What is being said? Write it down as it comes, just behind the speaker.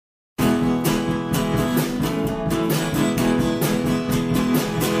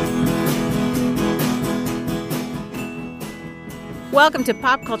welcome to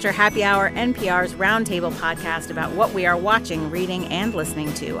Pop Culture Happy Hour, NPR's roundtable podcast about what we are watching, reading, and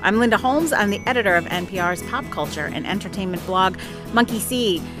listening to. I'm Linda Holmes. I'm the editor of NPR's pop culture and entertainment blog, Monkey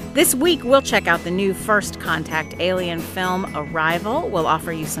See. This week, we'll check out the new First Contact alien film, Arrival. We'll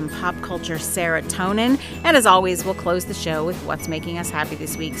offer you some pop culture serotonin. And as always, we'll close the show with what's making us happy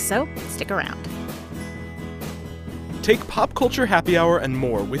this week, so stick around. Take Pop Culture Happy Hour and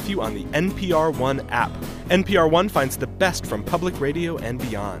more with you on the NPR One app. NPR One finds the best from public radio and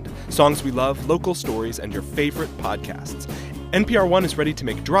beyond. Songs we love, local stories, and your favorite podcasts. NPR One is ready to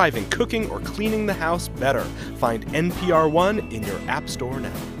make driving, cooking, or cleaning the house better. Find NPR One in your app store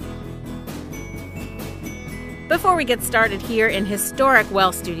now. Before we get started here in historic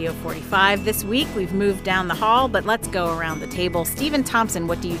Well Studio 45, this week we've moved down the hall, but let's go around the table. Stephen Thompson,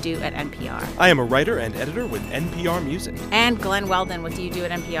 what do you do at NPR? I am a writer and editor with NPR Music. And Glenn Weldon, what do you do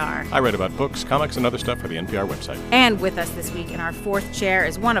at NPR? I write about books, comics, and other stuff for the NPR website. And with us this week in our fourth chair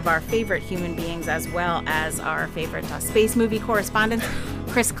is one of our favorite human beings as well as our favorite space movie correspondent,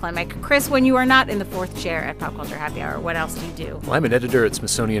 Chris Klimek. Chris, when you are not in the fourth chair at Pop Culture Happy Hour, what else do you do? Well, I'm an editor at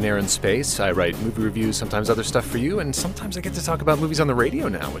Smithsonian Air and Space. I write movie reviews, sometimes other stuff for you, and sometimes I get to talk about movies on the radio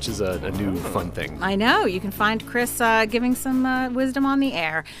now, which is a new fun thing. I know. You can find Chris giving some wisdom on the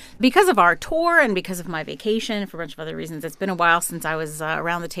air. Because of our tour and because of my vacation, for a bunch of other reasons, it's been a while since I was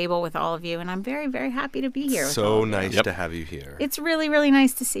around the table with all of you, and I'm very, very happy to be here. So nice to have you here. It's really, really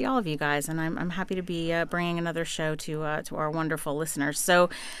nice to see all of you guys, and I'm happy to be bringing another show to our wonderful listeners. So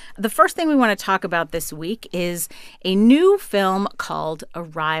the first thing we want to talk about this week is a new film called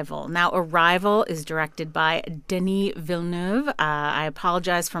Arrival. Now, Arrival is directed by Denis Villeneuve. I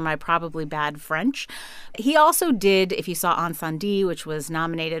apologize for my probably bad French. He also did, if you saw Incendie, which was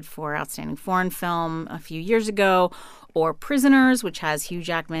nominated for Outstanding Foreign Film a few years ago, or Prisoners, which has Hugh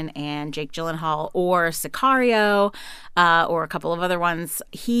Jackman and Jake Gyllenhaal, or Sicario, or a couple of other ones.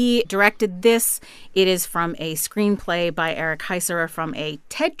 He directed this. It is from a screenplay by Eric Heisserer from a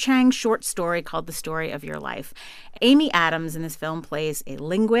Ted Chiang short story called The Story of Your Life. Amy Adams in this film plays a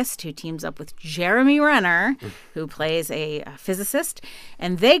linguist who teams up with Jeremy Renner, who plays a physicist,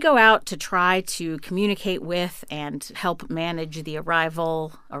 and they go out to try to communicate with and help manage the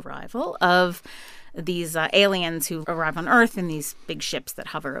arrival of these aliens who arrive on Earth in these big ships that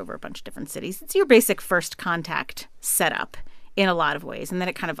hover over a bunch of different cities. It's your basic First Contact setup in a lot of ways, and then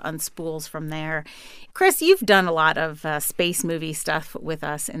it kind of unspools from there. Chris, you've done a lot of space movie stuff with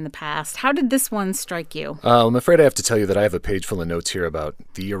us in the past. How did this one strike you? I'm afraid I have to tell you that I have a page full of notes here about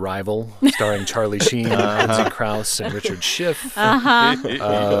The Arrival, starring Charlie Sheen, Lindsay Krause, and Richard Schiff.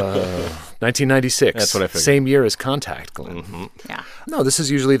 1996. That's what I figured. Same year as Contact, Glenn. Mm-hmm. Yeah. No, this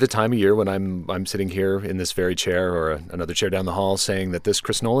is usually the time of year when I'm sitting here in this very chair or another chair down the hall saying that this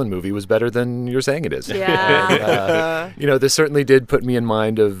Chris Nolan movie was better than you're saying it is. Yeah. This certainly did put me in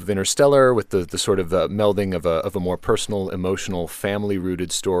mind of Interstellar with the sort of melding of a more personal, emotional,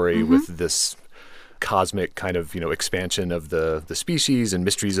 family-rooted story with this cosmic kind of, expansion of the species and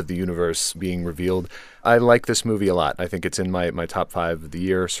mysteries of the universe being revealed. I like this movie a lot. I think it's in my top 5 of the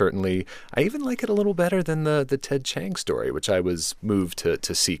year, certainly. I even like it a little better than the Ted Chiang story, which I was moved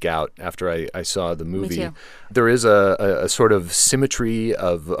to seek out after I saw the movie. Me too. There is a sort of symmetry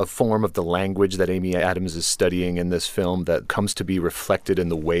of a form of the language that Amy Adams is studying in this film that comes to be reflected in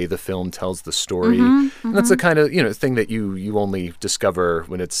the way the film tells the story. And that's the kind of thing that you only discover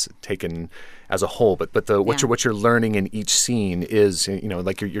when it's taken as a whole, but what you're learning in each scene is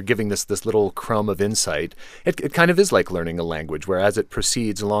like you're giving this little crumb of insight. It kind of is like learning a language, where as it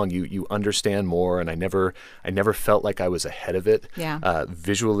proceeds along, you understand more. And I never felt like I was ahead of it. Yeah.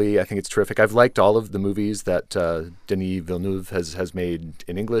 Visually, I think it's terrific. I've liked all of the movies that Denis Villeneuve has made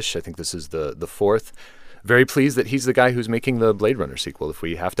in English. I think this is the fourth. Very pleased that he's the guy who's making the Blade Runner sequel if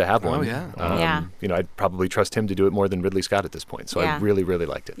we have to have one. Oh, yeah. I'd probably trust him to do it more than Ridley Scott at this point. So I really, really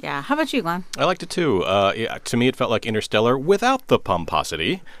liked it. Yeah. How about you, Glenn? I liked it too. To me, it felt like Interstellar without the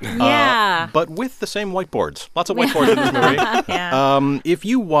pomposity. Yeah. But with the same whiteboards. Lots of whiteboards in this movie. Yeah. If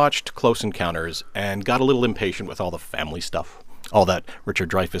you watched Close Encounters and got a little impatient with all the family stuff, all that Richard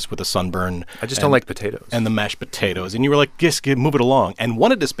Dreyfuss with the sunburn. I just don't like potatoes. And the mashed potatoes. And you were like, yes, move it along. And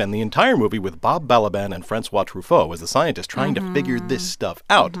wanted to spend the entire movie with Bob Balaban and Francois Truffaut as the scientist trying to figure this stuff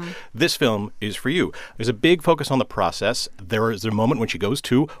out. This film is for you. There's a big focus on the process. There is a moment when she goes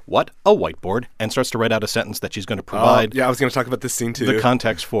to, a whiteboard, and starts to write out a sentence that she's going to provide. I was going to talk about this scene too. The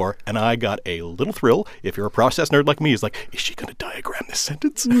context for. And I got a little thrill. If you're a process nerd like me, is like, is she going to diagram this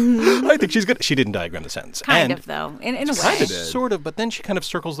sentence? I think she's going to. She didn't diagram the sentence. Kind of, though, in a way. Sort Sort of, but then she kind of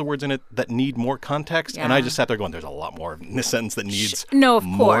circles the words in it that need more context. And I just sat there going, there's a lot more in this sentence that needs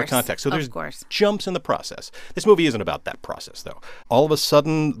more context. So there's jumps in the process. This movie isn't about that process, though. All of a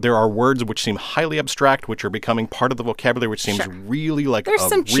sudden, there are words which seem highly abstract, which are becoming part of the vocabulary, which seems really like There's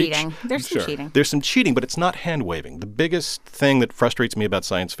some reach. cheating. There's some cheating. There's some cheating, but it's not hand-waving. The biggest thing that frustrates me about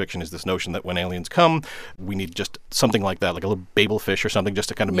science fiction is this notion that when aliens come, we need just something like that, like a little Babel fish or something, just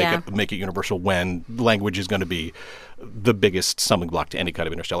to kind of make it universal, when language is going to be the biggest stumbling block to any kind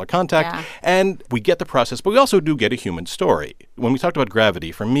of interstellar contact. Yeah. And we get the process, but we also do get a human story. When we talked about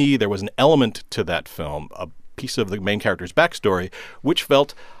Gravity, for me, there was an element to that film, a piece of the main character's backstory, which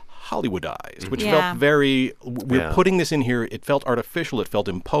felt Hollywoodized, which felt very, we're putting this in here, it felt artificial, it felt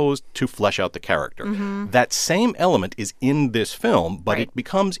imposed to flesh out the character. That same element is in this film, but it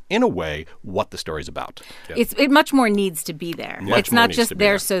becomes, in a way, what the story's about. It much more needs to be there. It's not just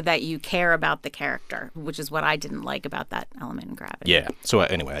there so that you care about the character, which is what I didn't like about that element in Gravity. Yeah. So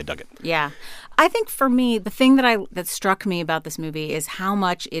anyway, I dug it. Yeah. I think for me, the thing that struck me about this movie is how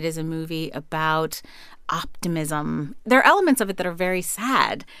much it is a movie about optimism. There are elements of it that are very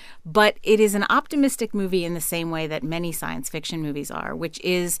sad, but it is an optimistic movie in the same way that many science fiction movies are, which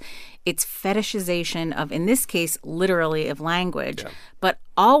is its fetishization of, in this case, literally of language, but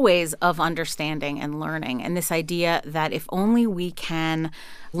always of understanding and learning. And this idea that if only we can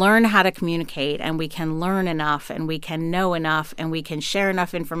learn how to communicate and we can learn enough and we can know enough and we can share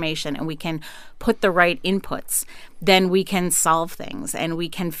enough information and we can put the right inputs, then we can solve things and we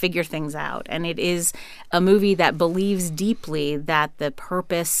can figure things out. And it is a movie that believes deeply that the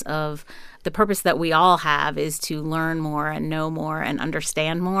purpose that we all have is to learn more and know more and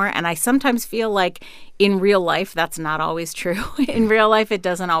understand more. And I sometimes feel like in real life, that's not always true. In real life, it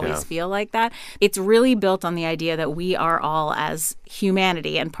doesn't always feel like that. It's really built on the idea that we are all, as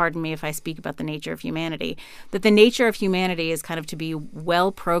humanity, and pardon me if I speak about the nature of humanity, that the nature of humanity is kind of to be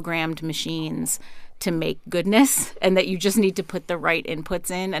well-programmed machines to make goodness, and that you just need to put the right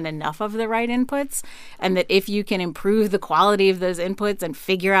inputs in and enough of the right inputs, and that if you can improve the quality of those inputs and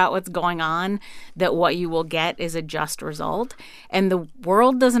figure out what's going on, that what you will get is a just result. And the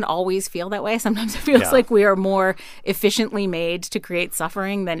world doesn't always feel that way. Sometimes it feels like we are more efficiently made to create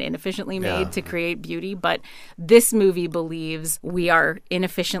suffering than inefficiently made to create beauty. But this movie believes we are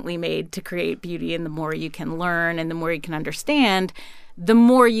inefficiently made to create beauty, and the more you can learn and the more you can understand, the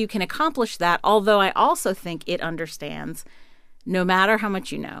more you can accomplish that. Although I also think it understands no matter how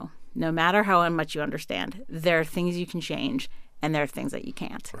much you know, no matter how much you understand, there are things you can change and there are things that you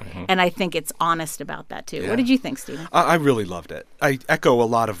can't. And I think it's honest about that, too. What did you think, Stephen? I really loved it. I echo a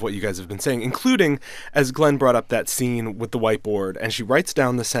lot of what you guys have been saying, including, as Glenn brought up that scene with the whiteboard, and she writes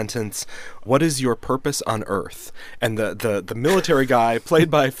down the sentence, "What is your purpose on Earth?" And the military guy,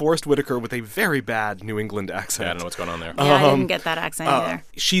 played by Forrest Whitaker with a very bad New England accent. Yeah, I don't know what's going on there. Yeah, I didn't get that accent either.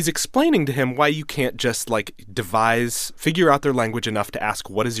 She's explaining to him why you can't just, figure out their language enough to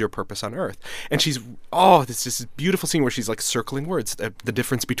ask, what is your purpose on Earth? And it's this beautiful scene where she's, circling words, the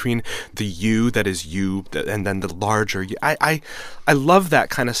difference between the you that is you and then the larger you. I love that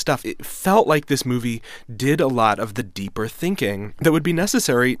kind of stuff. It felt like this movie did a lot of the deeper thinking that would be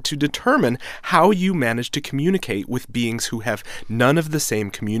necessary to determine how you manage to communicate with beings who have none of the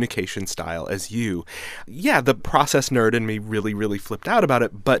same communication style as you. Yeah, the process nerd in me really, really flipped out about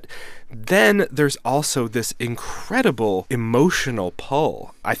it, but then there's also this incredible emotional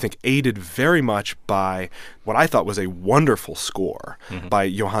pull, I think aided very much by what I thought was a wonderful score by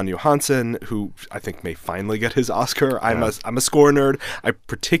Jóhann Jóhannsson, who I think may finally get his Oscar. I'm a score nerd. I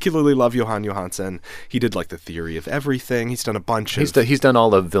particularly love Jóhann Jóhannsson. He did The Theory of Everything. He's done a bunch of... He's done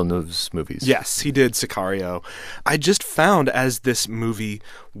all of Villeneuve's movies. Yes, he did Sicario. I just found as this movie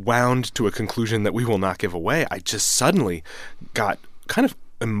wound to a conclusion that we will not give away, I just suddenly got kind of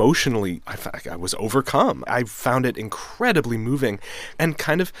emotionally, I was overcome. I found it incredibly moving and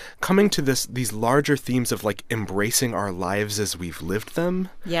kind of coming to these larger themes of embracing our lives as we've lived them.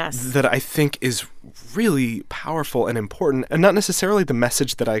 Yes. That I think is really powerful and important, and not necessarily the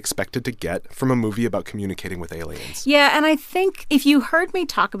message that I expected to get from a movie about communicating with aliens. Yeah, and I think if you heard me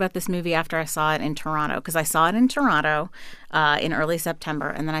talk about this movie after I saw it in Toronto, because I saw it in Toronto in early September,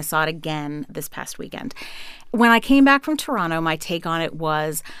 and then I saw it again this past weekend. When I came back from Toronto, my take on it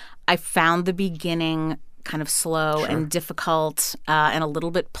was I found the beginning kind of slow and difficult and a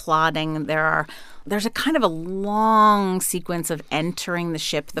little bit plodding. There's a kind of a long sequence of entering the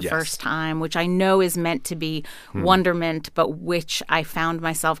ship the first time, which I know is meant to be wonderment, but which I found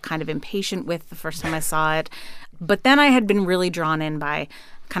myself kind of impatient with the first time I saw it. But then I had been really drawn in by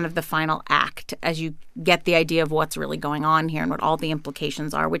kind of the final act as you get the idea of what's really going on here and what all the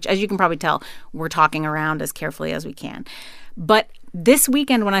implications are, which, as you can probably tell, we're talking around as carefully as we can. But this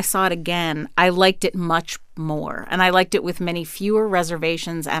weekend when I saw it again, I liked it much more. And I liked it with many fewer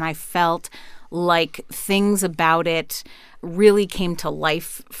reservations, and I felt like things about it really came to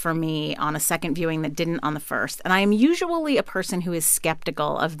life for me on a second viewing that didn't on the first. And I am usually a person who is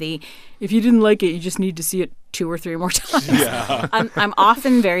skeptical of if you didn't like it, you just need to see it 2 or 3 more times. Yeah. I'm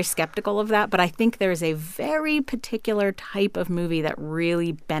often very skeptical of that, but I think there's a very particular type of movie that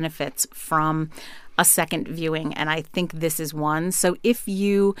really benefits from a second viewing, and I think this is one. So if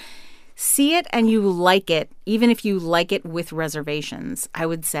you see it and you like it, even if you like it with reservations, I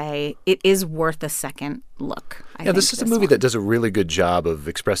would say it is worth a second look. This is a movie that does a really good job of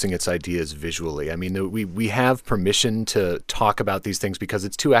expressing its ideas visually. I mean, we have permission to talk about these things because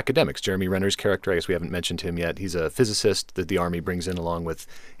it's 2 academics. Jeremy Renner's character, I guess we haven't mentioned him yet. He's a physicist that the Army brings in along with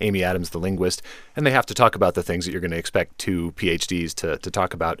Amy Adams, the linguist, and they have to talk about the things that you're going to expect 2 PhDs to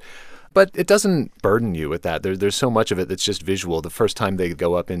talk about. But it doesn't burden you with that. There's so much of it that's just visual. The first time they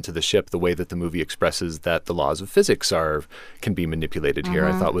go up into the ship, the way that the movie expresses that the laws of physics can be manipulated here,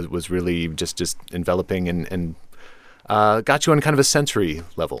 I thought was really just enveloping and got you on kind of a sensory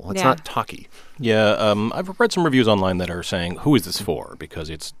level. It's not talky. Yeah, I've read some reviews online that are saying, who is this for?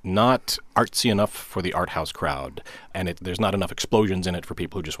 Because it's not artsy enough for the art house crowd, and there's not enough explosions in it for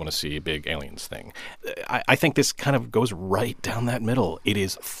people who just want to see a big aliens thing. I think this kind of goes right down that middle. It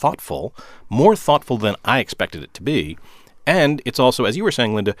is thoughtful, more thoughtful than I expected it to be. And it's also, as you were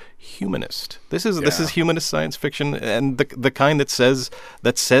saying, Linda, humanist. This is humanist science fiction, and the kind that says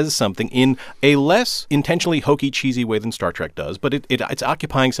something in a less intentionally hokey, cheesy way than Star Trek does, but it's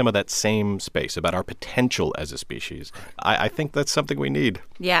occupying some of that same space about our potential as a species. I think that's something we need.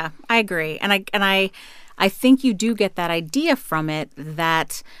 Yeah, I agree, and I think you do get that idea from it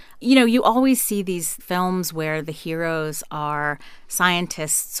that, you know, you always see these films where the heroes are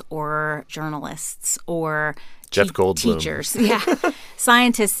scientists or journalists or Jeff Goldblum. Teachers. Yeah.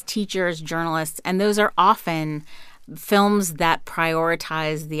 Scientists, teachers, journalists. And those are often films that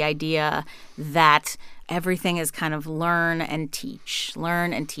prioritize the idea that everything is kind of learn and teach,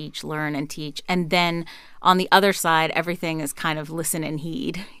 learn and teach, learn and teach. And then on the other side, everything is kind of listen and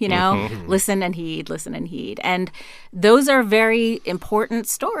heed, you know, listen and heed, listen and heed. And those are very important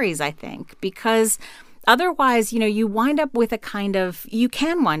stories, I think, because otherwise, you know, you can wind up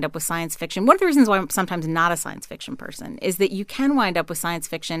with science fiction. One of the reasons why I'm sometimes not a science fiction person is that you can wind up with science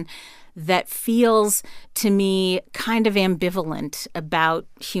fiction that feels to me kind of ambivalent about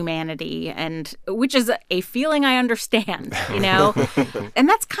humanity, and which is a feeling I understand, you know. And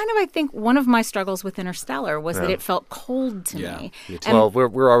that's kind of, I think, one of my struggles with Interstellar was that it felt cold to me. Well,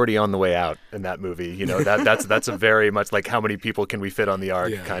 we're already on the way out in that movie. You know, that's a very much like how many people can we fit on the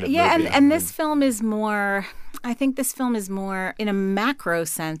Ark kind of movie. Yeah, and this film is more, I think this film is more, in a macro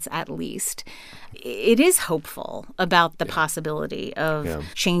sense at least, it is hopeful about the possibility of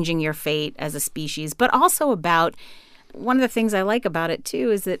changing your fate as a species, but also about, one of the things I like about it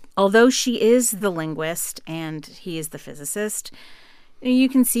too is that although she is the linguist and he is the physicist, you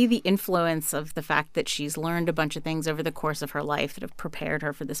can see the influence of the fact that she's learned a bunch of things over the course of her life that have prepared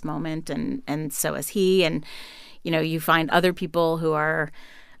her for this moment, and so has he. And, you know, you find other people who are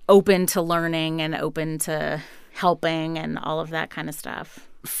open to learning and open to helping and all of that kind of stuff.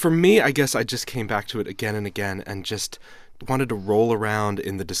 For me, I guess I just came back to it again and again and just wanted to roll around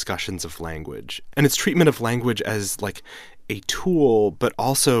in the discussions of language and its treatment of language as like a tool, but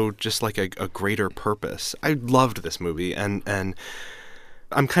also just like a greater purpose. I loved this movie, and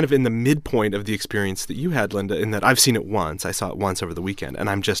I'm kind of in the midpoint of the experience that you had, Linda, in that I've seen it once. I saw it once over the weekend, and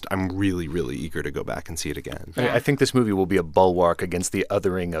I'm really, really eager to go back and see it again. I think this movie will be a bulwark against the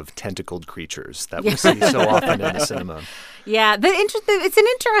othering of tentacled creatures that we see so often in the cinema. Yeah, it's an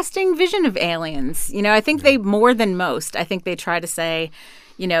interesting vision of aliens. You know, I think they, more than most, I think they try to say,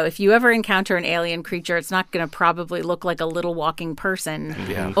 you know, if you ever encounter an alien creature, it's not going to probably look like a little walking person,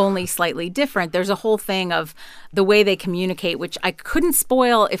 only slightly different. There's a whole thing of the way they communicate, which I couldn't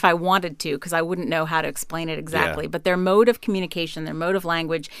spoil if I wanted to, because I wouldn't know how to explain it exactly. But their mode of communication, their mode of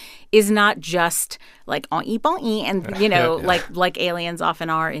language is not just like bon-y, and, you know, like aliens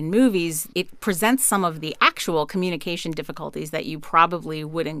often are in movies. It presents some of the actual communication difficulties that you probably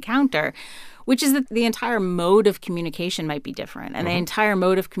would encounter which is that the entire mode of communication might be different. And the entire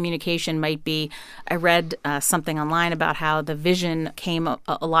mode of communication might be, I read something online about how the vision came,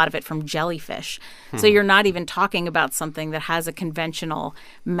 a lot of it from jellyfish. So you're not even talking about something that has a conventional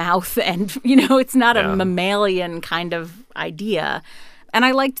mouth and, it's not a mammalian kind of idea. And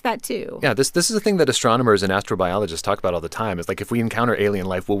I liked that too. Yeah, this is a thing that astronomers and astrobiologists talk about all the time. It's like, if we encounter alien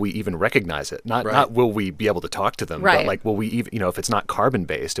life, will we even recognize it? Not will we be able to talk to them, but like, will we even, if it's not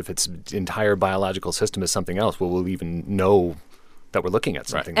carbon-based, if its entire biological system is something else, will we even know that we're looking at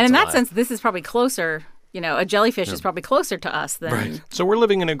something that's And in that alive? sense, this is probably closer. A jellyfish is probably closer to us than... Right. So we're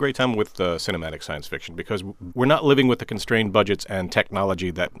living in a great time with cinematic science fiction because we're not living with the constrained budgets and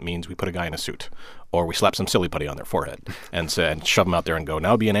technology that means we put a guy in a suit or we slap some silly putty on their forehead and shove them out there and go,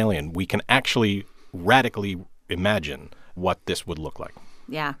 now be an alien. We can actually radically imagine what this would look like.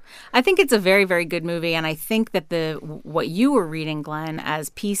 Yeah. I think it's a very, very good movie. And I think that what you were reading, Glenn, as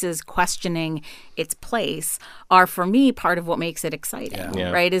pieces questioning its place are, for me, part of what makes it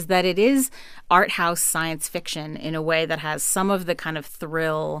exciting, right? Is that it is art house science fiction in a way that has some of the kind of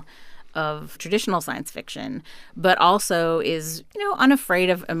thrill of traditional science fiction, but also is, unafraid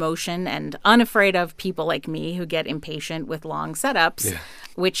of emotion and unafraid of people like me who get impatient with long setups,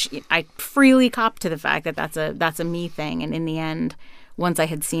 which I freely cop to the fact that that's a me thing. And in the end, once I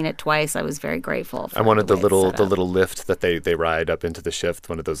had seen it twice, I was very grateful for I wanted the the way little lift that they ride up into the shift,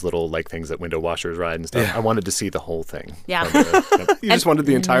 one of those little things that window washers ride and stuff. I wanted to see the whole thing. Yeah. You just wanted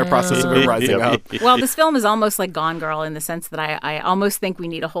the entire process of it rising up. Well, this film is almost like Gone Girl in the sense that I almost think we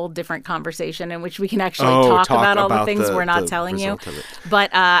need a whole different conversation in which we can actually talk about all the things we're not telling you.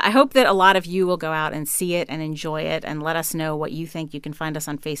 But I hope that a lot of you will go out and see it and enjoy it and let us know what you think. You can find us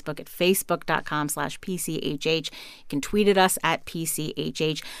on Facebook at facebook.com/PCHH. You can tweet at us at PCHH.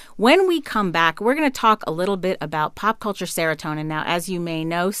 When we come back, we're going to talk a little bit about pop culture serotonin. Now, as you may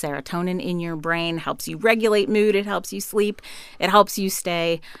know, serotonin in your brain helps you regulate mood. It helps you sleep. It helps you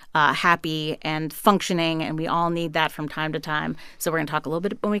stay happy and functioning. And we all need that from time to time. So we're going to talk a little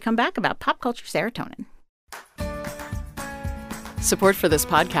bit when we come back about pop culture serotonin. Support for this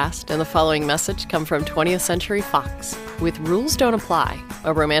podcast and the following message come from 20th Century Fox with Rules Don't Apply,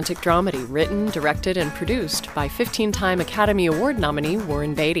 a romantic dramedy written, directed, and produced by 15-time Academy Award nominee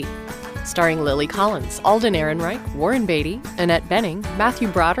Warren Beatty. Starring Lily Collins, Alden Ehrenreich, Warren Beatty, Annette Bening, Matthew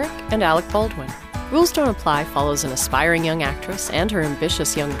Broderick, and Alec Baldwin. Rules Don't Apply follows an aspiring young actress and her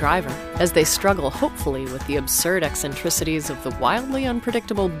ambitious young driver as they struggle hopefully with the absurd eccentricities of the wildly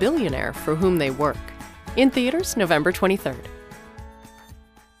unpredictable billionaire for whom they work. In theaters, November 23rd.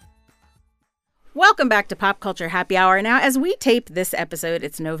 Welcome back to Pop Culture Happy Hour. Now, as we tape this episode,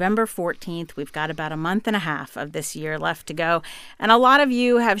 it's November 14th. We've got about a month and a half of this year left to go. And a lot of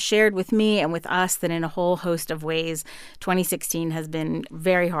you have shared with me and with us that in a whole host of ways, 2016 has been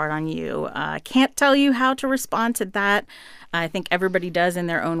very hard on you. Can't tell you how to respond to that. I think everybody does in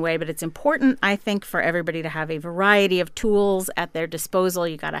their own way, but it's important, I think, for everybody to have a variety of tools at their disposal.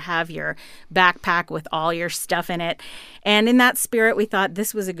 You got to have your backpack with all your stuff in it. And in that spirit, we thought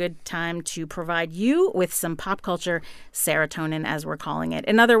this was a good time to provide you with some pop culture serotonin, as we're calling it.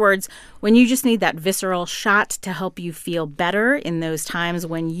 In other words, when you just need that visceral shot to help you feel better in those times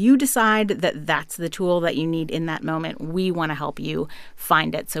when you decide that that's the tool that you need in that moment, we want to help you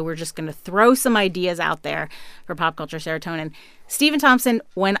find it. So we're just going to throw some ideas out there for pop culture serotonin. Stephen Thompson,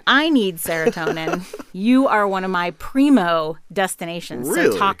 when I need serotonin, you are one of my primo destinations.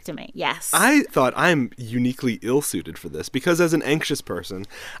 Really? So talk to me. Yes. I thought I'm uniquely ill-suited for this because as an anxious person,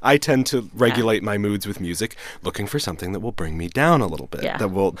 I tend to regulate my moods with music, looking for something that will bring me down a little bit,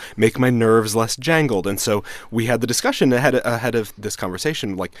 that will make my nerves less jangled. And so we had the discussion ahead of this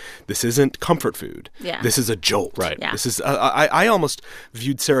conversation, like, this isn't comfort food. Yeah. This is a jolt. Right. Yeah. This is, I almost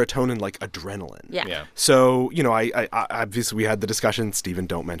viewed serotonin like adrenaline. Yeah. So, I obviously we had the discussion. Stephen,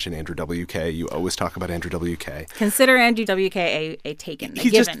 don't mention Andrew WK. You always talk about Andrew WK. Consider Andrew WK a taken, a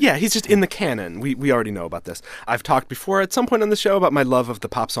given. He's just in the canon. We already know about this. I've talked before at some point on the show about my love of the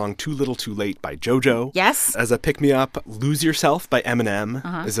pop song Too Little Too Late by JoJo. Yes. As a pick-me-up, Lose Yourself by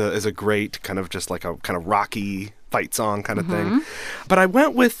Eminem is a great kind of just like a kind of rocky fight song kind of thing. But I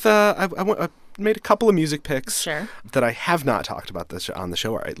went with, I made a couple of music picks that I have not talked about this on the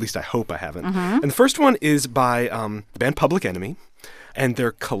show, or at least I hope I haven't. And the first one is by the band Public Enemy. and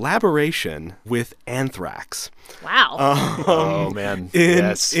their collaboration with Anthrax. Wow. Oh, man. In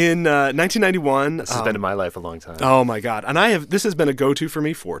 1991. This has been in my life a long time. Oh, my God. And this has been a go-to for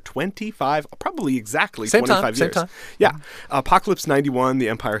me for 25, probably exactly Same 25 time, years. same time. Yeah. Apocalypse 91, The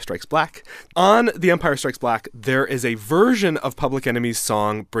Empire Strikes Black. On The Empire Strikes Black, there is a version of Public Enemy's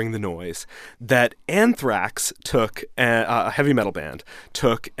song, Bring the Noise, that Anthrax took, a heavy metal band,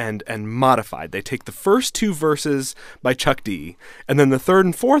 took and modified. They take the first two verses by Chuck D, and then the third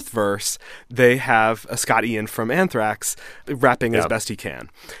and fourth verse, they have Scott Ian from Anthrax rapping as best he can.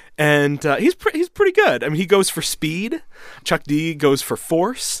 And he's pretty good. I mean, he goes for speed. Chuck D goes for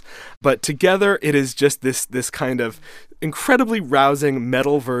force. But together, it is just this kind of incredibly rousing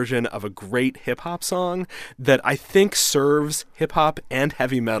metal version of a great hip-hop song that I think serves hip-hop and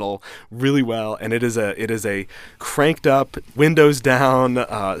heavy metal really well. And it is a cranked up, windows down,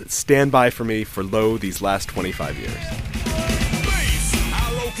 standby for me for low these last 25 years. Bass,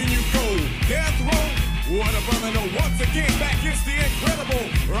 how low can you go? Death row? What a brother, no, once again, back is the incredible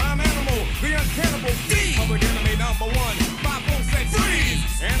rhyme animal, the uncannibal D. Public Enemy #1, 546, freeze!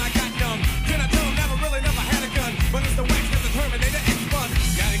 And I got dumb. Can I tell him never had a gun? But it's the wax that the Terminator X-Bun.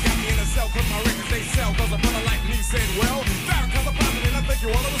 Got me in a cell, cause my records they sell. Cause a brother like me said, well, Farrakhan's a prophet and I think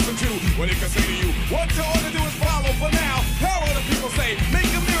you ought to listen to what he can say to you. What you ought to do is follow for now. How will the people say,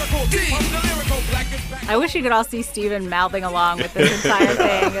 make a miracle, D. I'm the lyrical, black is back. I wish you could all see Steven mouthing along with this entire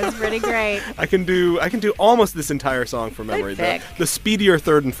thing. It's pretty great. I can do almost this entire song from memory. The speedier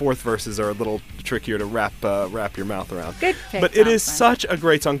third and fourth verses are a little trickier to wrap your mouth around. Good pick, but it is Jonathan. such a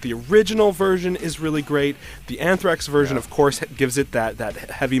great song. The original version is really great. The Anthrax version, of course, gives it that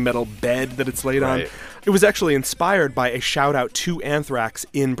heavy metal bed that it's laid on. It was actually inspired by a shout out to Anthrax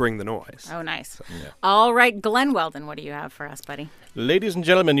in Bring the Noise. Oh, nice. All right, Glenn Weldon, what do you have for us, buddy? Ladies and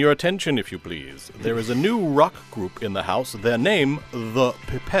gentlemen, your attention, if you please. There is a new rock group in the house. Their name, the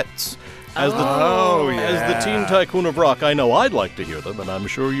Pipettes. As the teen tycoon of rock, I know I'd like to hear them, and I'm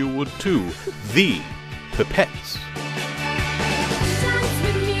sure you would too. The Pipettes. Dance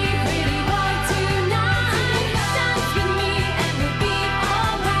with me, pretty boy, tonight. Dance with me and we'll be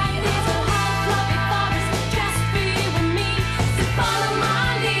alright. There's a whole club before us, just be with me. So follow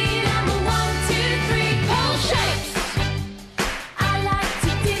my lead, I'm a 1, 2, 3, pull shapes. I like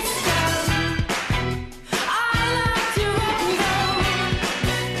to disco. I like to rock and roll.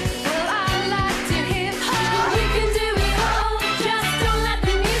 Well, I like to hip hop. We can do it all, just don't let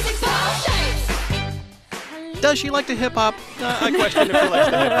the music pull shapes. Does she like to hip-hop? I question if she likes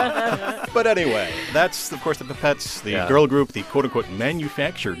to hip-hop. But anyway, that's, of course, the Pipettes, the girl group, the quote-unquote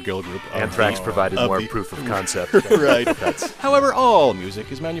manufactured girl group. Anthrax provided more proof of concept. Right. However, all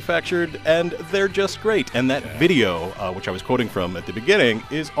music is manufactured, and they're just great. And that video, which I was quoting from at the beginning,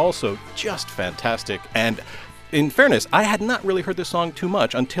 is also just fantastic. And in fairness, I had not really heard this song too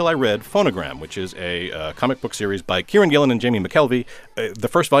much until I read Phonogram, which is a comic book series by Kieran Gillen and Jamie McKelvey. The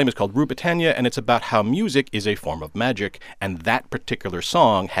first volume is called Rue Britannia, and it's about how music is a form of magic, and that particular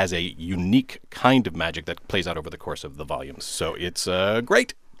song has a unique kind of magic that plays out over the course of the volumes. So it's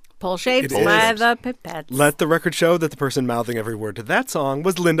great. Pull Shapes It by is. the Pipettes. Let the record show that the person mouthing every word to that song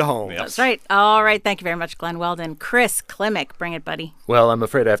was Linda Holmes. That's right. All right. Thank you very much, Glenn Weldon. Chris Klimek, bring it, buddy. Well, I'm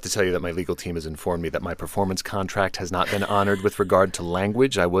afraid I have to tell you that my legal team has informed me that my performance contract has not been honored with regard to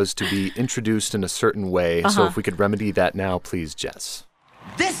language. I was to be introduced in a certain way, so if we could remedy that now, please, Jess.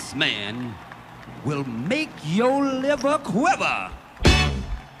 This man will make your liver quiver.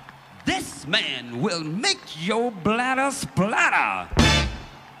 This man will make your bladder splatter.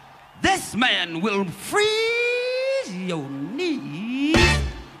 This man will freeze your knees.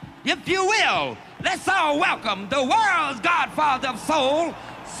 If you will, let's all welcome the world's godfather of soul,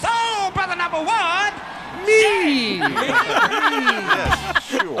 soul brother #1, me.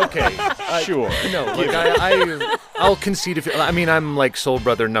 Okay. Sure. No, look, I'll concede if I mean, I'm like soul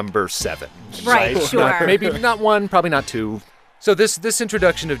brother #7. Right, sure. Maybe not 1, probably not 2. So this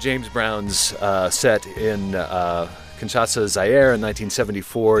introduction of James Brown's set in Kinshasa, Zaire in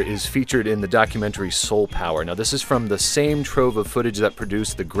 1974 is featured in the documentary Soul Power. Now, this is from the same trove of footage that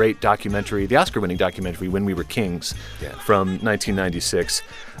produced the great documentary, the Oscar-winning documentary When We Were Kings from 1996.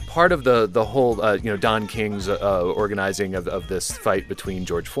 Part of the whole, Don King's organizing of this fight between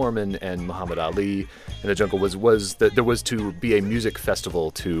George Foreman and Muhammad Ali in the jungle was that there was to be a music festival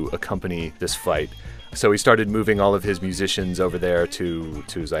to accompany this fight. So he started moving all of his musicians over there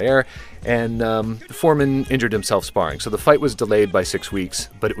to Zaire, and Foreman injured himself sparring. So the fight was delayed by 6 weeks,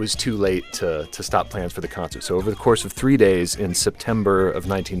 but it was too late to stop plans for the concert. So over the course of 3 days in September of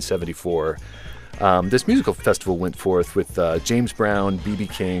 1974, This musical festival went forth with James Brown, B.B.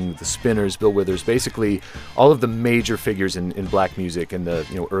 King, The Spinners, Bill Withers, basically all of the major figures in black music in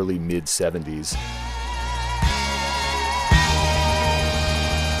the early mid 70s.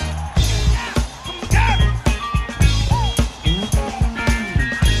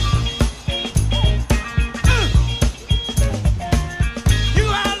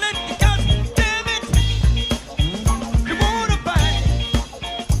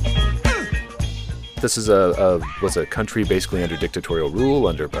 This is was a country basically under dictatorial rule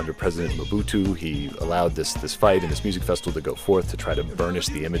under President Mobutu. He allowed this fight and this music festival to go forth to try to burnish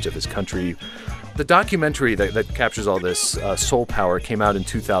the image of his country. The documentary that captures all this, Soul Power, came out in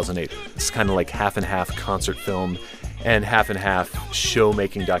 2008. It's kind of like half and half concert film and half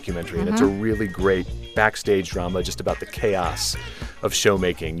show-making documentary. And it's a really great backstage drama just about the chaos of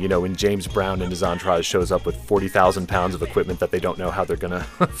showmaking. When James Brown and his entourage shows up with 40,000 pounds of equipment that they don't know how they're going to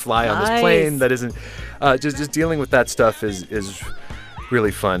fly on this plane. That isn't... just dealing with that stuff is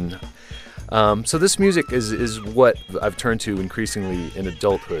really fun. So this music is what I've turned to increasingly in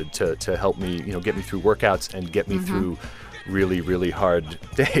adulthood to help me, get me through workouts and get me through really, really hard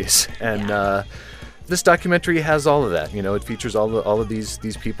days. And this documentary has all of that. It features all of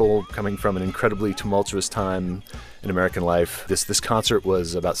these people coming from an incredibly tumultuous time in American life. This concert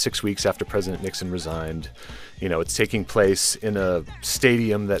was about 6 weeks after President Nixon resigned. It's taking place in a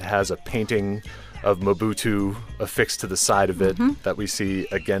stadium that has a painting of Mobutu affixed to the side of it that we see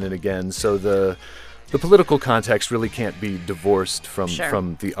again and again. So the political context really can't be divorced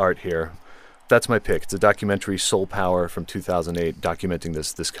from the art here. That's my pick. It's a documentary, Soul Power, from 2008, documenting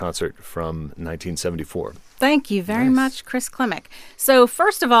this concert from 1974. Thank you very much, Chris Klimek. So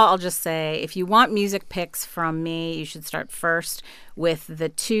first of all, I'll just say, if you want music picks from me, you should start first with the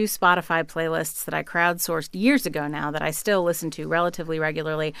 2 Spotify playlists that I crowdsourced years ago now that I still listen to relatively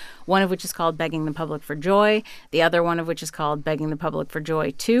regularly, one of which is called Begging the Public for Joy, the other one of which is called Begging the Public for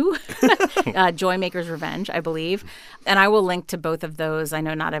Joy 2, Joy Maker's Revenge, I believe. And I will link to both of those. I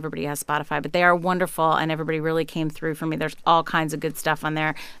know not everybody has Spotify, but they are wonderful, and everybody really came through for me. There's all kinds of good stuff on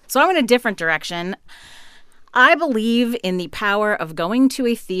there. So I went a different direction. I believe in the power of going to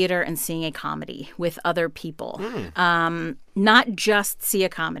a theater and seeing a comedy with other people. Not just see a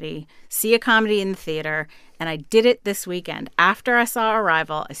comedy in the theater. And I did it this weekend. After I saw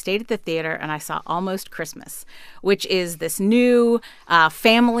Arrival, I stayed at the theater and I saw Almost Christmas, which is this new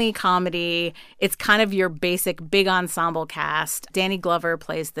family comedy. It's kind of your basic big ensemble cast. Danny Glover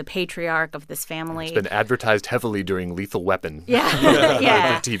plays the patriarch of this family. It's been advertised heavily during Lethal Weapon. Yeah.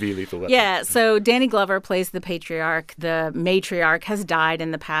 Yeah. The TV Lethal Weapon. Yeah, so Danny Glover plays the patriarch. The matriarch has died in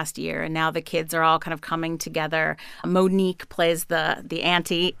the past year, and now the kids are all kind of coming together. Monique plays the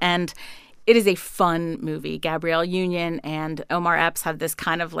auntie, and it is a fun movie. Gabrielle Union and Omar Epps have this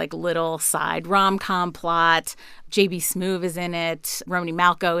kind of like little side rom-com plot. J.B. Smoove is in it. Romany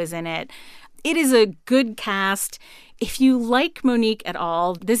Malco is in it. It is a good cast. If you like Monique at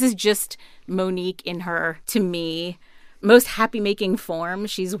all, this is just Monique in her, to me, most happy-making form.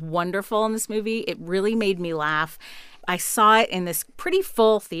 She's wonderful in this movie. It really made me laugh. I saw it in this pretty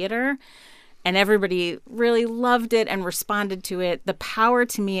full theater, and everybody really loved it and responded to it. The power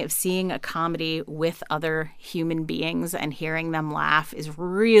to me of seeing a comedy with other human beings and hearing them laugh is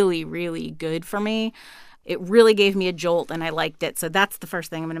really, really good for me. It really gave me a jolt, and I liked it. So that's the first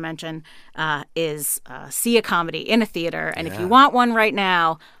thing I'm going to mention is see a comedy in a theater. And if you want one right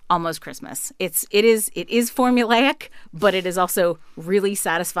now, Almost Christmas. It is formulaic, but it is also really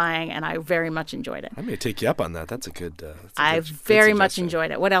satisfying, and I very much enjoyed it. I may take you up on that. That's a good. I very much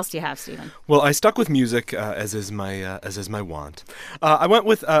enjoyed it. What else do you have, Stephen? Well, I stuck with music as is my want. I went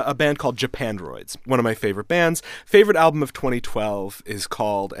with a band called Japandroids, one of my favorite bands. Favorite album of 2012 is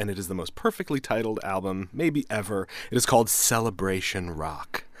called, and it is the most perfectly titled album maybe ever. It is called Celebration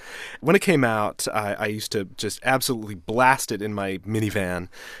Rock. When it came out, I used to just absolutely blast it in my minivan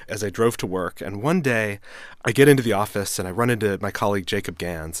as I drove to work. And one day, I get into the office and I run into my colleague Jacob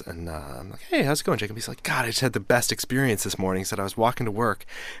Gans. And I'm like, hey, how's it going, Jacob? He's like, God, I just had the best experience this morning. He said I was walking to work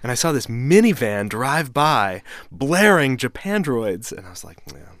and I saw this minivan drive by blaring Japandroids. And I was like,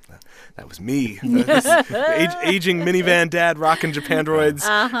 yeah. That was me. Aging minivan dad rocking Japandroids,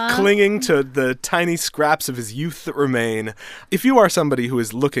 clinging to the tiny scraps of his youth that remain. If you are somebody who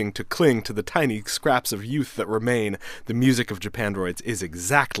is looking to cling to the tiny scraps of youth that remain, the music of Japandroids is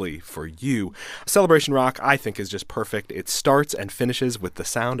exactly for you. Celebration Rock, I think, is just perfect. It starts and finishes with the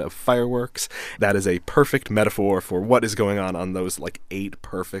sound of fireworks. That is a perfect metaphor for what is going on those 8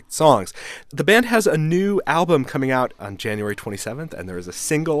 perfect songs. The band has a new album coming out on January 27th, and there is a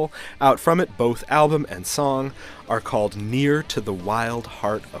single Out from it, both album and song are called Near to the Wild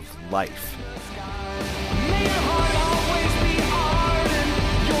Heart of Life. May your heart always be hard and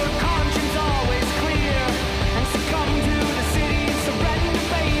your conscience always clear. And succumb to the city, surrender,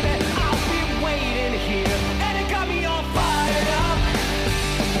 baby. I'll be waiting here. And it got me all fired up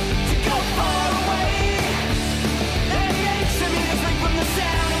to go far away. And the aches in me to drink from the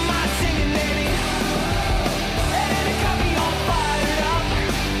sound of my singing, baby. And it got me all fired up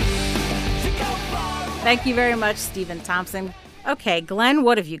to go far away. Thank you very much, Stephen Thompson. Okay, Glenn,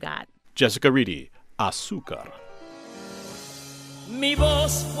 what have you got? Jessica Reedy, Azúcar. Mi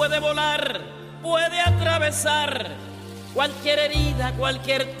voz puede volar, puede atravesar cualquier herida,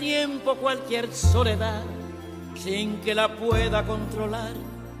 cualquier tiempo, cualquier soledad, sin que la pueda controlar.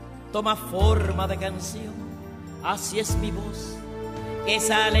 Toma forma de canción, así es mi voz, que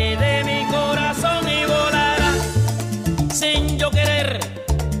sale de mi corazón y volará, sin yo querer,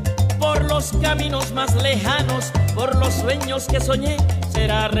 por los caminos más lejanos, por los sueños que soñé.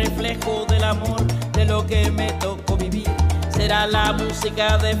 Será reflejo del amor, de lo que me tocó vivir. Será la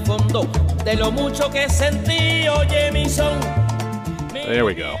música de fondo, de lo mucho que sentí. Oye mi son. There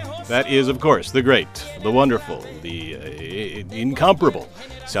we go. That is, of course, the great, the wonderful, the incomparable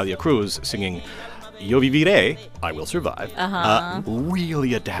Celia Cruz singing Yo Viviré, I Will Survive.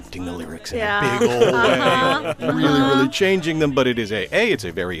 Really adapting the lyrics in a big old way. Really changing them, but it is it's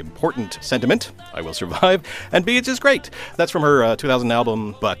a very important sentiment, I Will Survive, and B, it's just great. That's from her 2000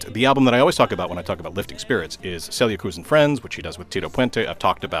 album, but the album that I always talk about when I talk about lifting spirits is Celia Cruz and Friends, which she does with Tito Puente. I've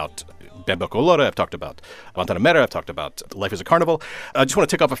talked about Bembo Colora, I've talked about Guantanamera, I've talked about Life is a Carnival. I just want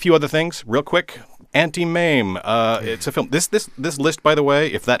to tick off a few other things real quick. Anti-Mame. It's a film. This list, by the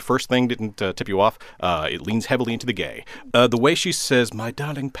way, if that first thing didn't tip you off, it leans heavily into the gay. The way she says, "My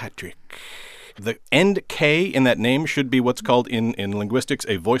darling Patrick." The end K in that name should be what's called in linguistics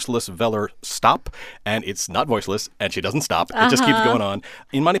a voiceless velar stop, and it's not voiceless, and she doesn't stop. It just keeps going on.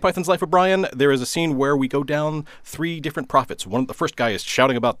 In Monty Python's Life of Brian, there is a scene where we go down 3 different prophets. The first guy is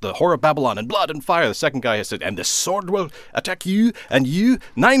shouting about the horror of Babylon and blood and fire. The second guy has said, "And the sword will attack you, and you,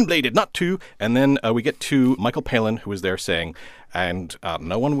 9-bladed, not 2. And then we get to Michael Palin, who is there saying, "And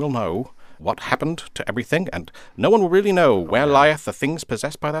no one will know what happened to everything, and no one will really know where lieth the things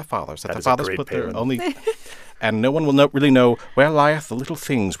possessed by their fathers, that the fathers put their only... And no one will really know where lieth the little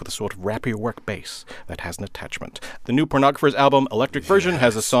things with a sort of rapier work base that has an attachment." The new Pornographers album, Electric Version,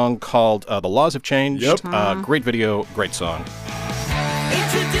 has a song called The Laws Have Changed. Yep. Great video, great song.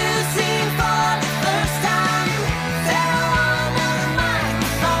 Introducing for the first time, Sarah on the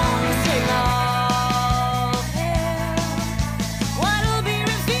microphone, sing all hair. What'll be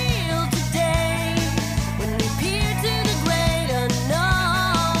revealed today when we peer to the great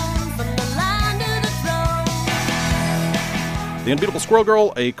unknown, from the line to the throne? The Unbeatable Squirrel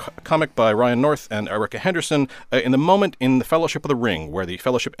Girl, a comic by Ryan North and Erica Henderson, in the moment in the Fellowship of the Ring, where the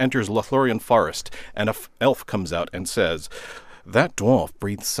Fellowship enters Lothlorien Forest, and an elf comes out and says, "That dwarf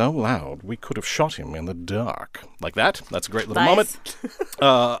breathes so loud, we could have shot him in the dark." Like that. That's a great little moment.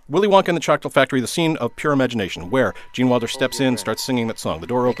 Willy Wonka and the Chocolate Factory, the scene of pure imagination, where Gene Wilder steps in, starts singing that song. The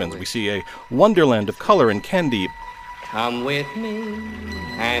door opens. We see a wonderland of color and candy. Come with me,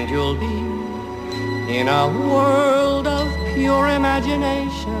 and you'll be in a world of pure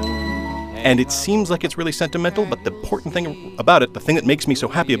imagination. And it seems like it's really sentimental, but the important thing about it, the thing that makes me so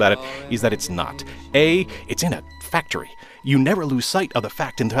happy about it, is that it's not. It's in a factory. You never lose sight of the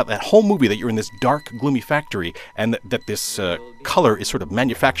fact in that whole movie that you're in this dark, gloomy factory, and that this color is sort of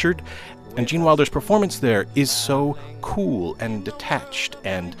manufactured. And Gene Wilder's performance there is so cool and detached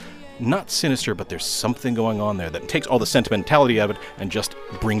and not sinister, but there's something going on there that takes all the sentimentality out of it and just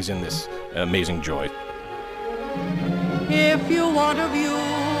brings in this amazing joy. If you want to view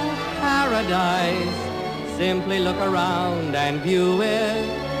paradise, simply look around and view it.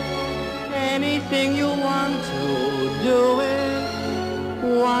 Anything you want to do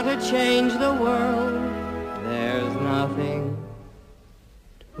it. Want to change the world, there's nothing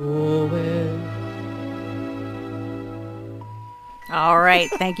to it. All right.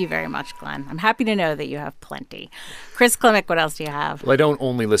 Thank you very much, Glenn. I'm happy to know that you have plenty. Chris Klimek, what else do you have? Well, I don't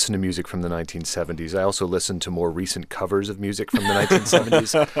only listen to music from the 1970s. I also listen to more recent covers of music from the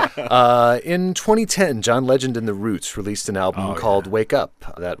 1970s. In 2010, John Legend and the Roots released an album called Wake Up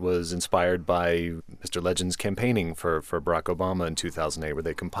that was inspired by Mr. Legend's campaigning for Barack Obama in 2008, where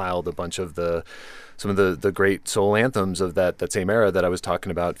they compiled a bunch of some of the great soul anthems of that same era that I was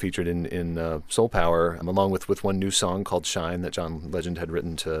talking about, featured in Soul Power, along with one new song called Shine that John Legend had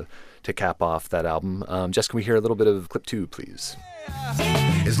written to cap off that album. Jess, can we hear a little bit of clip 2, please?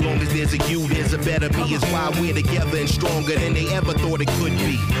 As long as there's a you, there's a better me. Is why we're together and stronger than they ever thought it could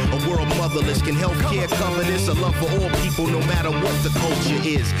be. A a world motherless? Can healthcare cover this? A love for all people, no matter what the culture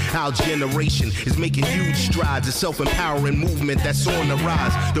is. Our generation is making huge strides. A self-empowering movement that's on the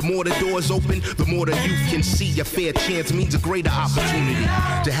rise. The more the doors open, the more the youth can see. A fair chance means a greater opportunity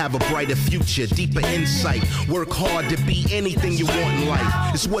to have a brighter future, deeper insight. Work hard to be anything you want in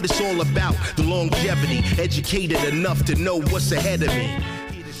life. It's what it's all about, the longevity. Educated enough to know what's ahead of me.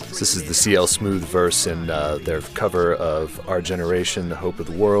 This is the CL Smooth verse in their cover of Our Generation, The Hope of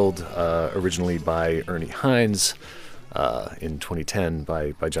the World, originally by Ernie Hines, in 2010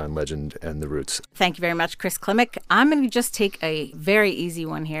 by John Legend and The Roots. Thank you very much, Chris Klimek. I'm going to just take a very easy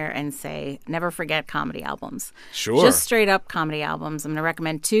one here and say never forget comedy albums. Sure. Just straight up comedy albums. I'm going to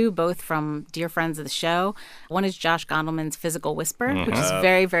recommend two, both from dear friends of the show. One is Josh Gondelman's Physical Whisper, which is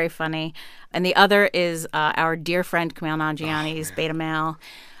very, very funny. And the other is our dear friend Kumail Nanjiani's Beta Male.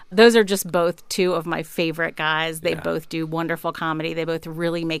 Those are just both two of my favorite guys. They both do wonderful comedy. They both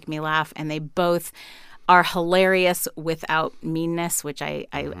really make me laugh, and they both are hilarious without meanness, which I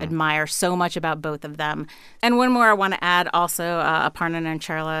admire so much about both of them. And one more I want to add also, Aparna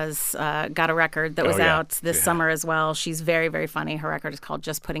Nancherla's got a record that was out this summer as well. She's very, very funny. Her record is called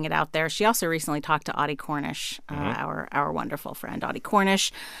Just Putting It Out There. She also recently talked to Audie Cornish, our wonderful friend Audie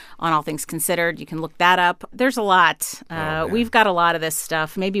Cornish, on All Things Considered. You can look that up. There's a lot. We've got a lot of this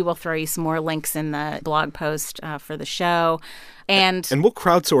stuff. Maybe we'll throw you some more links in the blog post for the show. And we'll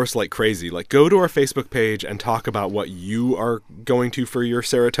crowdsource like crazy. Like, go to our Facebook page and talk about what you are going to for your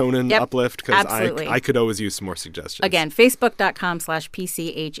serotonin uplift, because I could always use some more suggestions. Again,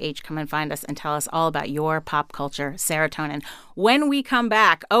 facebook.com/PCHH. Come and find us and tell us all about your pop culture serotonin. When we come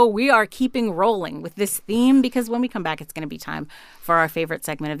back, we are keeping rolling with this theme, because when we come back, it's going to be time for our favorite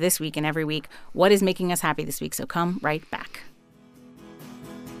segment of this week and every week. What is making us happy this week? So come right back.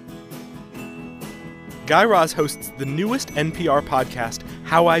 Guy Raz hosts the newest NPR podcast,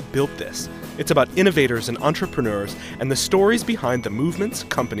 How I Built This. It's about innovators and entrepreneurs and the stories behind the movements,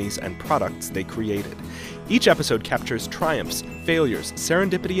 companies, and products they created. Each episode captures triumphs, failures,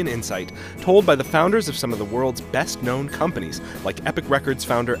 serendipity, and insight told by the founders of some of the world's best-known companies, like Epic Records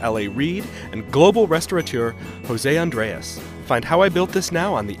founder L.A. Reid and global restaurateur Jose Andres. Find How I Built This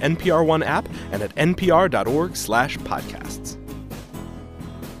now on the NPR One app and at npr.org/podcasts.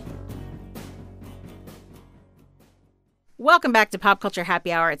 Welcome back to Pop Culture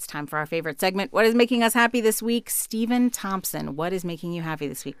Happy Hour. It's time for our favorite segment. What is making us happy this week? Stephen Thompson, what is making you happy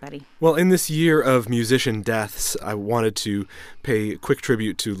this week, buddy? Well, in this year of musician deaths, I wanted to pay quick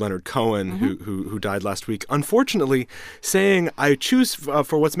tribute to Leonard Cohen, who died last week. Unfortunately, saying I choose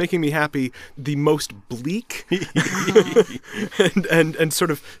for what's making me happy the most bleak and sort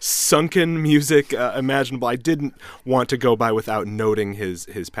of sunken music imaginable. I didn't want to go by without noting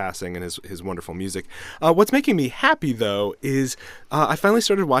his passing and his wonderful music. What's making me happy, though, is I finally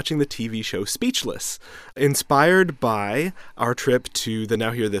started watching the TV show Speechless. Inspired by our trip to the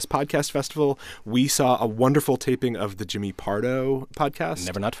Now Hear This podcast festival, we saw a wonderful taping of the Jimmy Pardo podcast.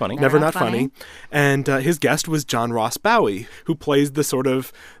 Never Not Funny. Never Not Funny. And his guest was John Ross Bowie, who plays the sort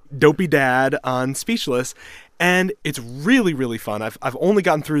of dopey dad on Speechless. And it's really, really fun. I've only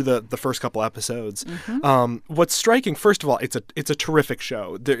gotten through the first couple episodes. What's striking, first of all, it's a terrific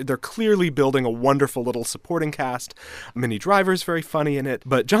show. They're clearly building a wonderful little supporting cast. Minnie Driver's very funny in it.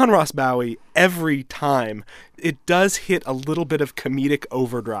 But John Ross Bowie, every time, it does hit a little bit of comedic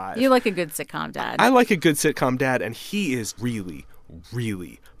overdrive. You like a good sitcom dad. I like a good sitcom dad, and he is really,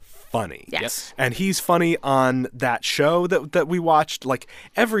 really funny. Yes. And he's funny on that show that we watched. Like,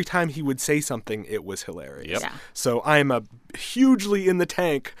 every time he would say something, it was hilarious. Yeah. So I'm hugely in the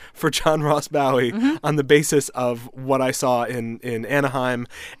tank for John Ross Bowie on the basis of what I saw in Anaheim,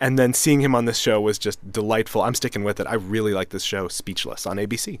 and then seeing him on this show was just delightful. I'm sticking with it. I really like this show, Speechless, on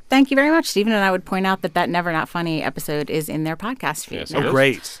ABC. Thank you very much, Stephen. And I would point out that Never Not Funny episode is in their podcast feed. Yes, now. Oh,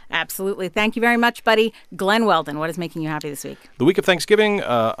 great. Absolutely. Thank you very much, buddy. Glenn Weldon, what is making you happy this week? The week of Thanksgiving,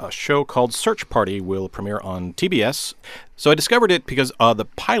 a show called Search Party will premiere on TBS. So I discovered it because the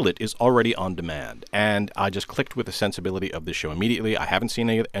pilot is already on demand, and I just clicked with the sensibility of this show immediately. I haven't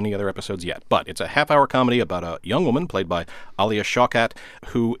seen any other episodes yet, but it's a half-hour comedy about a young woman played by Alia Shawkat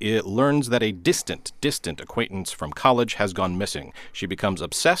who learns that a distant acquaintance from college has gone missing. She becomes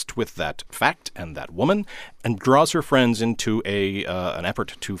obsessed with that fact and that woman and draws her friends into an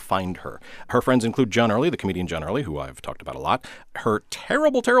effort to find her. Her friends include John Early, the comedian John Early, who I've talked about a lot, her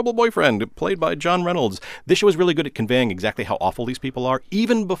terrible, terrible boyfriend, played by John Reynolds. This show is really good at conveying exactly how awful these people are.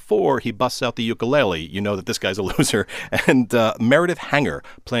 Even before he busts out the ukulele, you know that this guy's a loser. And Meredith Hanger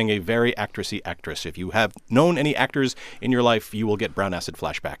playing a very actressy actress. If you have known any actors in your life, you will get brown acid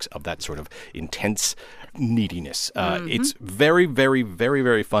flashbacks of that sort of intense neediness. It's very, very, very,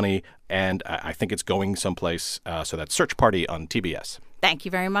 very funny, and I think it's going someplace. So that's Search Party on TBS. Thank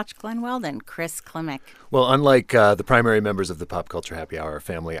you very much, Glenn Weldon. Chris Klimek. Well, unlike the primary members of the Pop Culture Happy Hour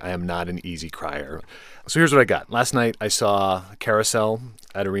family, I am not an easy crier. So here's what I got. Last night I saw Carousel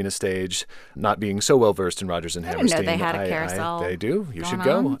at Arena Stage, not being so well versed in Rodgers and I didn't know Hammerstein. they had a carousel They do. You should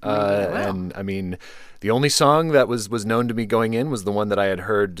going go. on. Maybe I will. And I mean, the only song that was known to me going in was the one that I had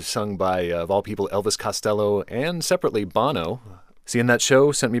heard sung by, of all people, Elvis Costello and separately Bono. Seeing that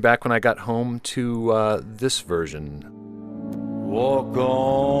show sent me back when I got home to this version. Walk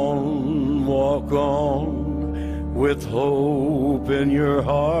on with hope in your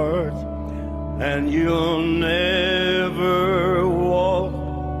heart, and you'll never walk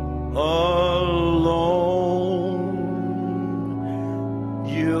alone.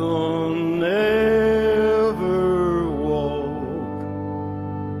 You'll never walk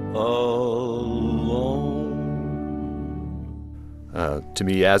alone. To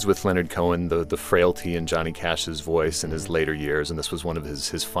me, as with Leonard Cohen, the frailty in Johnny Cash's voice in his later years, and this was one of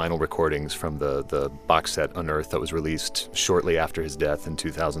his final recordings from the box set Unearthed that was released shortly after his death in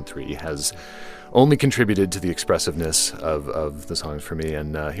 2003, has only contributed to the expressiveness of the songs for me.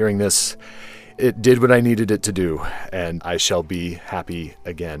 And hearing this, it did what I needed it to do, and I shall be happy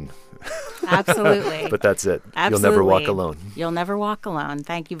again. Absolutely. But that's it. Absolutely. You'll never walk alone. You'll never walk alone.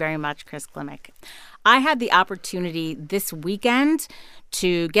 Thank you very much, Chris Klimek. I had the opportunity this weekend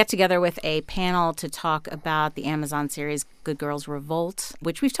to get together with a panel to talk about the Amazon series Good Girls Revolt,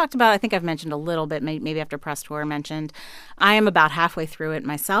 which we've talked about. I think I've mentioned a little bit, maybe after Press Tour mentioned. I am about halfway through it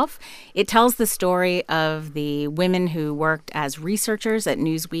myself. It tells the story of the women who worked as researchers at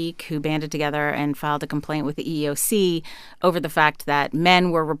Newsweek who banded together and filed a complaint with the EEOC over the fact that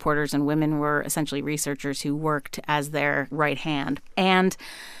men were reporters and women were essentially researchers who worked as their right hand. And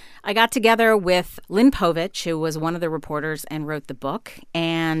I got together with Lynn Povich, who was one of the reporters and wrote the book,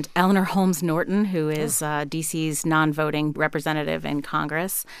 and Eleanor Holmes Norton, who is D.C.'s non-voting representative in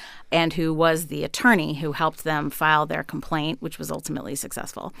Congress, and who was the attorney who helped them file their complaint, which was ultimately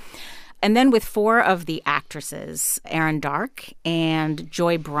successful. And then with four of the actresses, Erin Dark and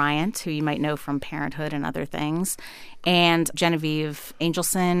Joy Bryant, who you might know from Parenthood and other things, and Genevieve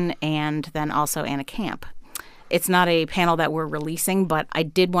Angelson, and then also Anna Camp. It's not a panel that we're releasing, but I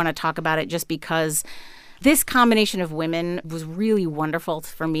did want to talk about it just because this combination of women was really wonderful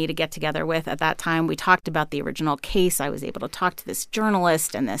for me to get together with. At that time, we talked about the original case. I was able to talk to this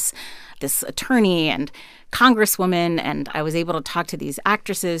journalist and this attorney and congresswoman, and I was able to talk to these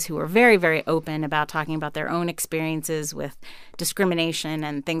actresses who were very, very open about talking about their own experiences with discrimination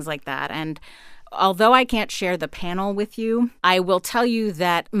and things like that. And although I can't share the panel with you, I will tell you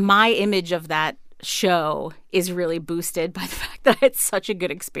that my image of that show is really boosted by the fact that I had such a good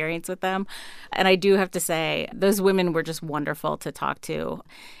experience with them. And I do have to say, those women were just wonderful to talk to.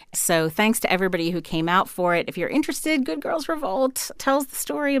 So thanks to everybody who came out for it. If you're interested, Good Girls Revolt tells the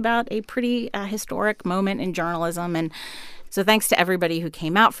story about a pretty historic moment in journalism. And so thanks to everybody who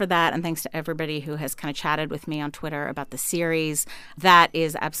came out for that, and thanks to everybody who has kind of chatted with me on Twitter about the series. That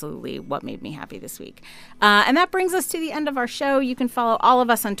is absolutely what made me happy this week. And that brings us to the end of our show. You can follow all of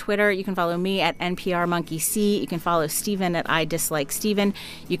us on Twitter. You can follow me at NPRMonkeyC. You can follow Stephen at IDislikeStephen.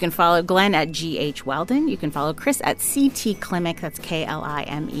 You can follow Glenn at GH Weldon. You can follow Chris at CT Klimek. That's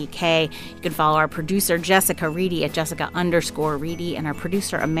Klimek. You can follow our producer Jessica Reedy at Jessica_Reedy, and our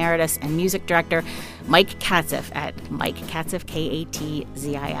producer emeritus and music director Mike Katzif at Mike Katzif,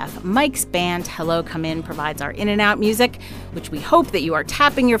 Katzif. Mike's band Hello Come In provides our in and out music, which we hope that you are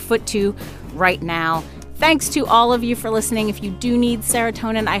tapping your foot to right now. Thanks to all of you for listening. If you do need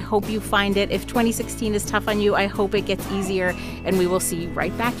serotonin, I hope you find it. If 2016 is tough on you, I hope it gets easier, and we will see you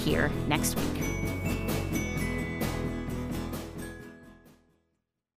right back here next week.